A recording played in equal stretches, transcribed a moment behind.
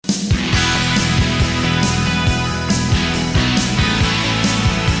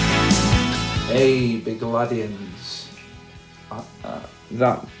Gladians.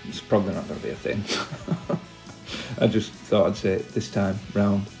 That's probably not going to be a thing. I just thought I'd say it this time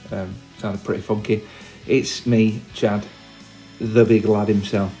round. Sounded pretty funky. It's me, Chad, the big lad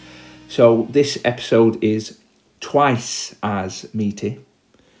himself. So this episode is twice as meaty.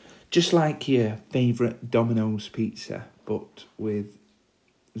 Just like your favourite Domino's pizza, but with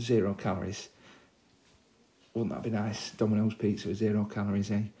 0 calories. Wouldn't that be nice? Domino's pizza with 0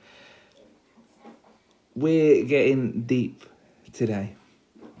 calories, eh? We're getting deep today.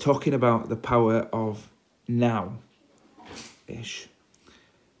 Talking about the power of now-ish.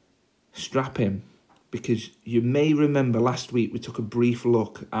 Strap in, because you may remember last week we took a brief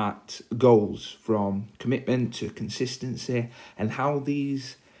look at goals, from commitment to consistency, and how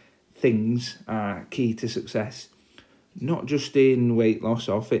these things are key to success. Not just in weight loss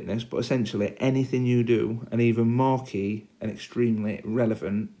or fitness, but essentially anything you do, and even more key and extremely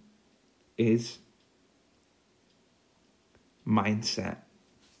relevant is mindset.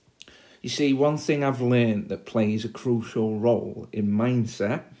 You see, one thing I've learned that plays a crucial role in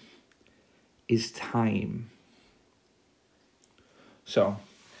mindset is time. So,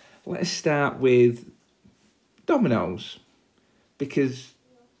 let's start with Domino's, because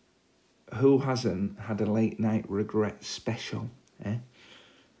who hasn't had a late night regret special, eh?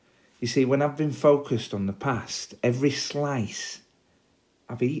 You see, when I've been focused on the past, every slice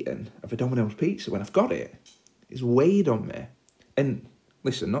I've eaten of a Domino's pizza, when I've got it, is weighed on me. And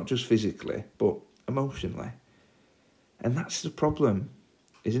listen, not just physically, but emotionally. And that's the problem,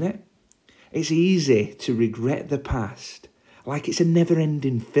 isn't it? It's easy to regret the past, like it's a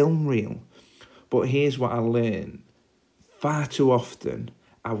never-ending film reel. But here's what I learned. Far too often,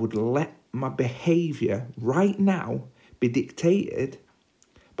 I would let my behaviour right now be dictated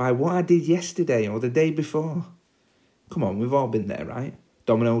by what I did yesterday or the day before. Come on, we've all been there, right?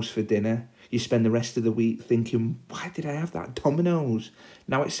 Domino's for dinner. You spend the rest of the week thinking, why did I have that Domino's?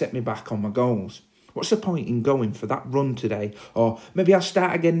 Now it set me back on my goals. What's the point in going for that run today? Or maybe I'll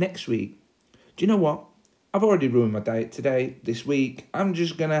start again next week. Do you know what? I've already ruined my diet today, this week. I'm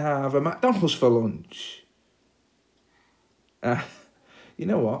just going to have a McDonald's for lunch. You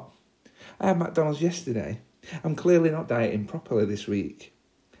know what? I had McDonald's yesterday. I'm clearly not dieting properly this week.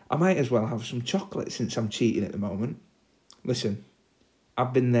 I might as well have some chocolate since I'm cheating at the moment. Listen,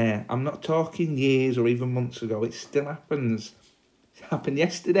 I've been there. I'm not talking years or even months ago. It still happens. It happened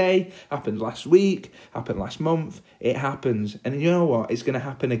yesterday, happened last week, happened last month. It happens. And you know what? It's going to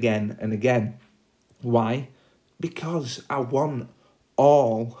happen again and again. Why? Because I want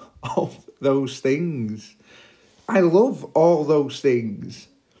all of those things. I love all those things.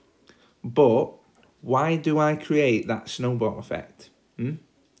 But why do I create that snowball effect?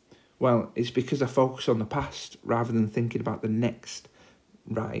 Well, it's because I focus on the past rather than thinking about the next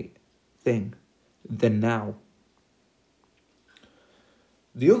right thing, the now.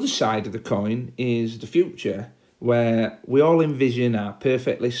 The other side of the coin is the future, where we all envision our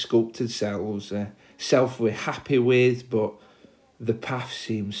perfectly sculpted selves, a self we're happy with, but the path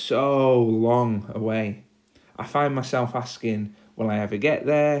seems so long away. I find myself asking, will I ever get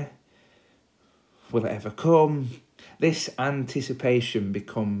there? Will it ever come? This anticipation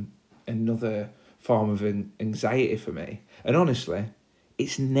become another form of anxiety for me. And honestly,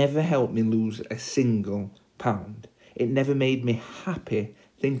 it's never helped me lose a single pound. It never made me happy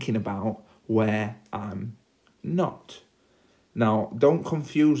thinking about where I'm not. Now, don't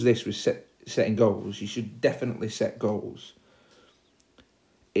confuse this with setting goals. You should definitely set goals.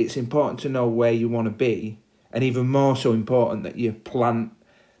 It's important to know where you want to be, and even more so important that you plant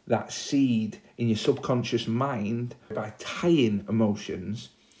that seed in your subconscious mind by tying emotions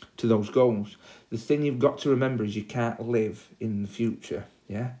to those goals. The thing you've got to remember is you can't live in the future,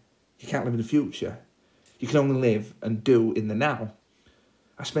 yeah? You can't live in the future. You can only live and do in the now.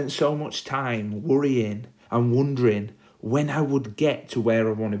 I spent so much time worrying and wondering when I would get to where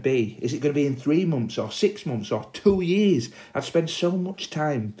I want to be. Is it going to be in 3 months or 6 months or 2 years? I've spent so much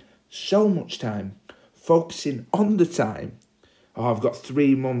time focusing on the time. Oh, I've got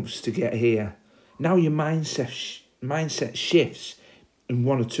 3 months to get here. Now your mindset shifts in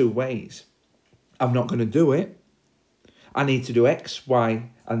one or two ways. I'm not going to do it. I need to do X, Y,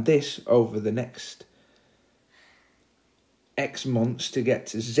 and this over the next X months to get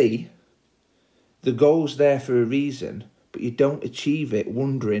to Z. The goal's there for a reason, but you don't achieve it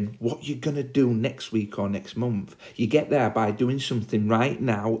wondering what you're going to do next week or next month. You get there by doing something right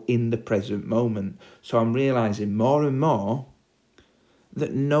now in the present moment. So I'm realising more and more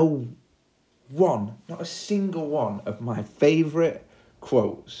that not a single one of my favourite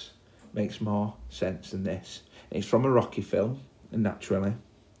quotes makes more sense than this. It's from a Rocky film, naturally.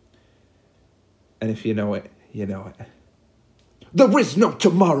 And if you know it, you know it. There is no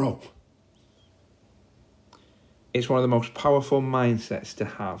tomorrow. It's one of the most powerful mindsets to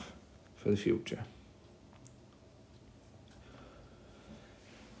have for the future.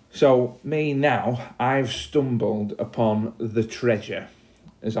 So, me now, I've stumbled upon the treasure,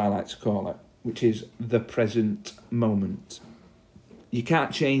 as I like to call it, which is the present moment. You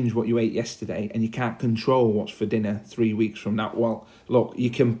can't change what you ate yesterday, and you can't control what's for dinner 3 weeks from now. Well, look, you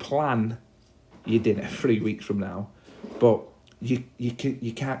can plan your dinner 3 weeks from now, but you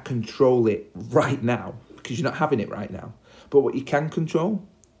can't control it right now because you're not having it right now. But what you can control,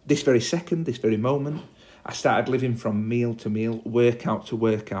 this very second, this very moment, I started living from meal to meal, workout to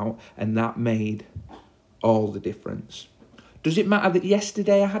workout, and that made all the difference. Does it matter that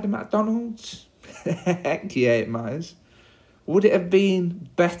yesterday I had a McDonald's? Heck yeah, it matters. Would it have been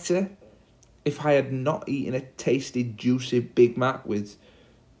better if I had not eaten a tasty, juicy Big Mac with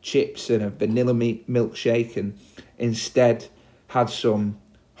chips and a vanilla milkshake and instead had some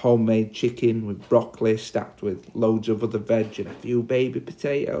homemade chicken with broccoli stacked with loads of other veg and a few baby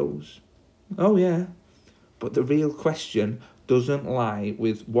potatoes? Oh yeah. But the real question doesn't lie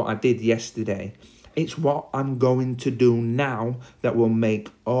with what I did yesterday. It's what I'm going to do now that will make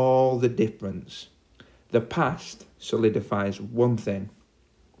all the difference. The past solidifies one thing.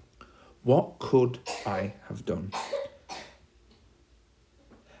 What could I have done?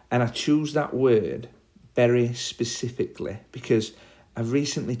 And I choose that word very specifically because I've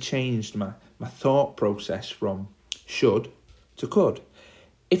recently changed my thought process from should to could.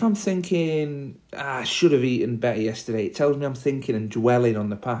 If I'm thinking, I should have eaten better yesterday, it tells me I'm thinking and dwelling on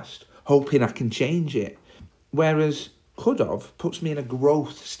the past, hoping I can change it. Whereas could have puts me in a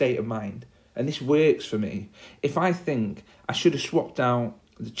growth state of mind. And this works for me. If I think I should have swapped out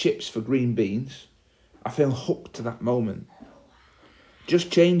the chips for green beans, I feel hooked to that moment.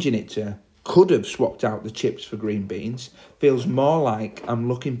 Just changing it to could have swapped out the chips for green beans feels more like I'm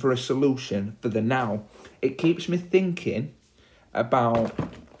looking for a solution for the now. It keeps me thinking about,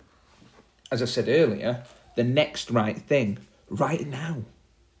 as I said earlier, the next right thing right now.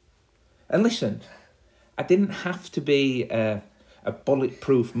 And listen, I didn't have to be a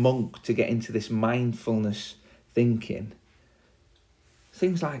bulletproof monk to get into this mindfulness thinking.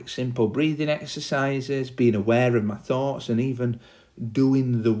 Things like simple breathing exercises, being aware of my thoughts, and even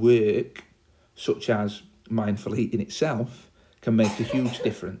doing the work, such as mindful eating itself, can make a huge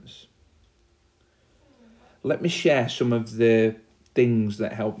difference. Let me share some of the things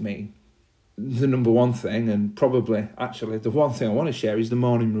that help me. The number one thing, and probably actually the one thing I want to share, is the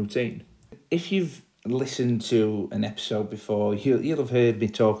morning routine. If you've listened to an episode before, you'll have heard me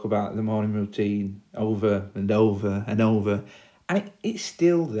talk about the morning routine over and over and over. And it's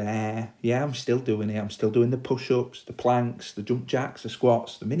still there. Yeah, I'm still doing it. I'm still doing the push-ups, the planks, the jump jacks, the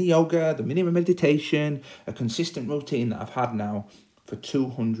squats, the mini yoga, the mini meditation, a consistent routine that I've had now for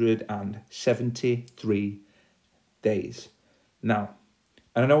 273 days. Now,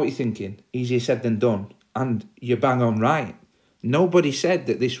 and I know what you're thinking, easier said than done. And you're bang on right. Nobody said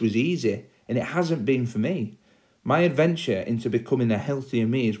that this was easy, and it hasn't been for me. My adventure into becoming a healthier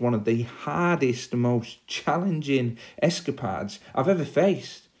me is one of the hardest, most challenging escapades I've ever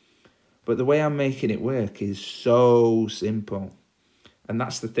faced. But the way I'm making it work is so simple. And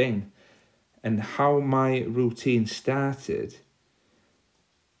that's the thing. And how my routine started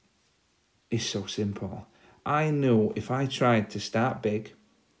is so simple. I knew if I tried to start big,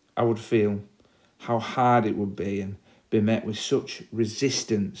 I would feel how hard it would be and be met with such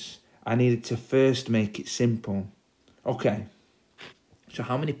resistance. I needed to first make it simple. Okay, so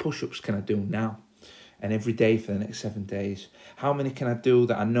how many push-ups can I do now and every day for the next 7 days? How many can I do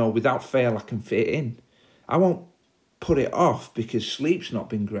that I know without fail I can fit in? I won't put it off because sleep's not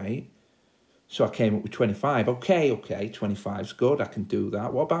been great. So I came up with 25. Okay, 25's good, I can do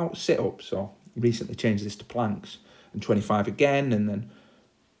that. What about sit-ups? So recently changed this to planks and 25 again, and then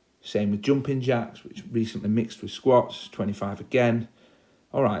same with jumping jacks, which recently mixed with squats, 25 again.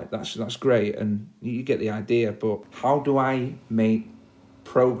 All right, that's great, and you get the idea, but how do I make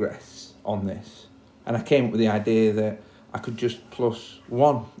progress on this? And I came up with the idea that I could just plus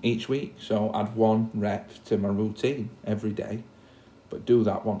one each week, so add 1 rep to my routine every day, but do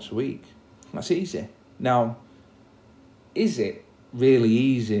that once a week. That's easy. Now, is it really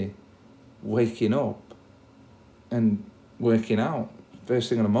easy waking up and working out first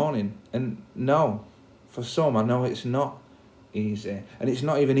thing in the morning? And no, for some, I know it's not easy, and it's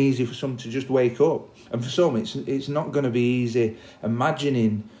not even easy for some to just wake up, and for some it's not going to be easy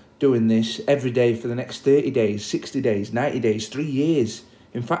imagining doing this every day for the next 30 days, 60 days, 90 days, 3 years.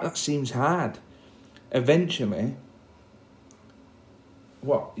 In fact, that seems hard. Eventually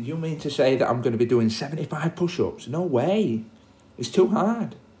What, you mean to say that I'm going to be doing 75 push-ups? No way. It's too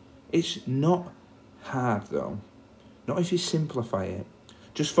hard. It's not hard though. Not if you simplify it.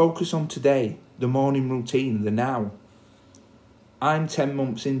 Just focus on today, the morning routine, the now. I'm 10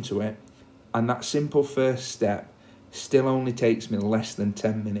 months into it, and that simple first step still only takes me less than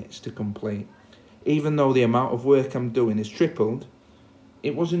 10 minutes to complete. Even though the amount of work I'm doing has tripled,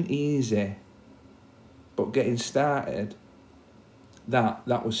 it wasn't easy. But getting started,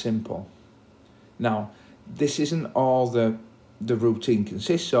 that was simple. Now, this isn't all the routine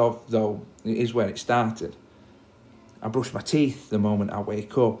consists of, though it is where it started. I brush my teeth the moment I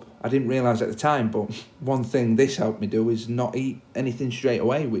wake up. I didn't realise at the time, but one thing this helped me do is not eat anything straight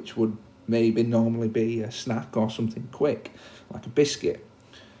away, which would maybe normally be a snack or something quick, like a biscuit.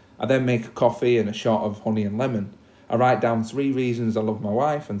 I then make a coffee and a shot of honey and lemon. I write down 3 reasons I love my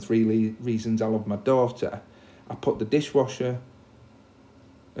wife and 3 reasons I love my daughter. I put the dishwasher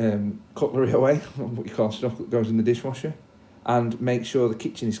cutlery away, what you call stuff that goes in the dishwasher, and make sure the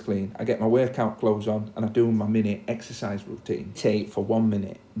kitchen is clean. I get my workout clothes on and I do my minute exercise routine. Take for 1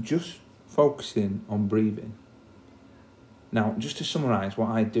 minute, just focusing on breathing. Now, just to summarise what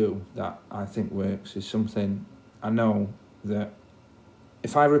I do that I think works is something I know that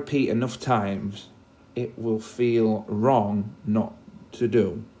if I repeat enough times, it will feel wrong not to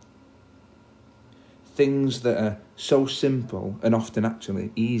do. Things that are so simple and often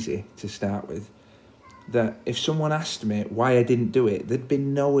actually easy to start with, that if someone asked me why I didn't do it, there'd be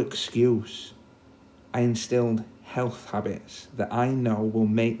no excuse. I instilled health habits that I know will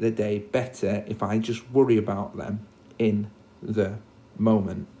make the day better if I just worry about them in the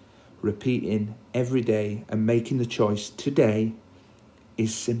moment. Repeating every day and making the choice today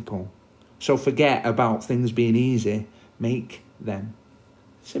is simple. So forget about things being easy, make them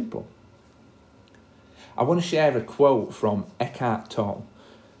simple. I want to share a quote from Eckhart Tolle,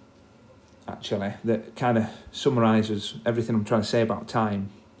 actually, that kind of summarises everything I'm trying to say about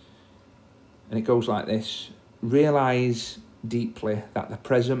time. And it goes like this: realise deeply that the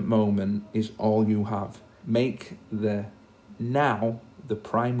present moment is all you have. Make the now the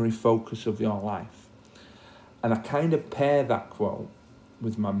primary focus of your life. And I kind of pair that quote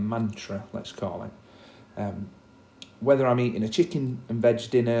with my mantra, let's call it. Whether I'm eating a chicken and veg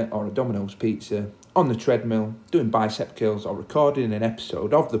dinner or a Domino's pizza, on the treadmill, doing bicep curls or recording an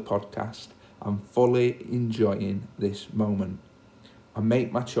episode of the podcast, I'm fully enjoying this moment. I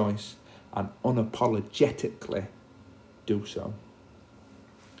make my choice and unapologetically do so.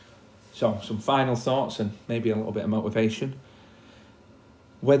 So, some final thoughts and maybe a little bit of motivation.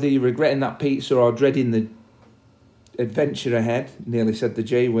 Whether you're regretting that pizza or dreading the adventure ahead, nearly said the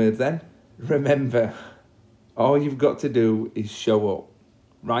J word then, remember, all you've got to do is show up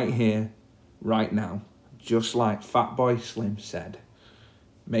right here, right now, just like Fatboy Slim said.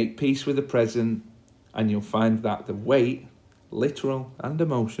 Make peace with the present and you'll find that the weight, literal and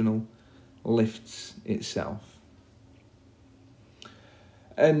emotional, lifts itself.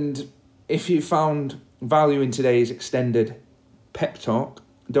 And if you found value in today's extended pep talk,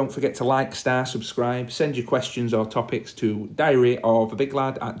 don't forget to like, star, subscribe, send your questions or topics to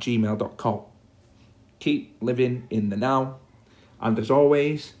diaryofabiglad@gmail.com. Keep living in the now, and as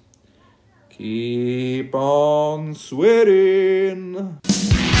always, keep on sweating.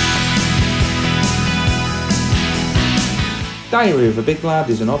 Diary of a Big Lad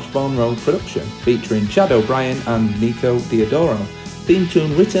is an Osborne Road production featuring Chad O'Brien and Nico Diodoro. Theme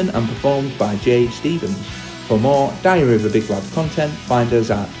tune written and performed by Jay Stevens. For more Diary of a Big Lad content, find us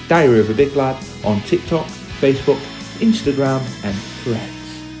at Diary of a Big Lad on TikTok, Facebook, Instagram and Threads.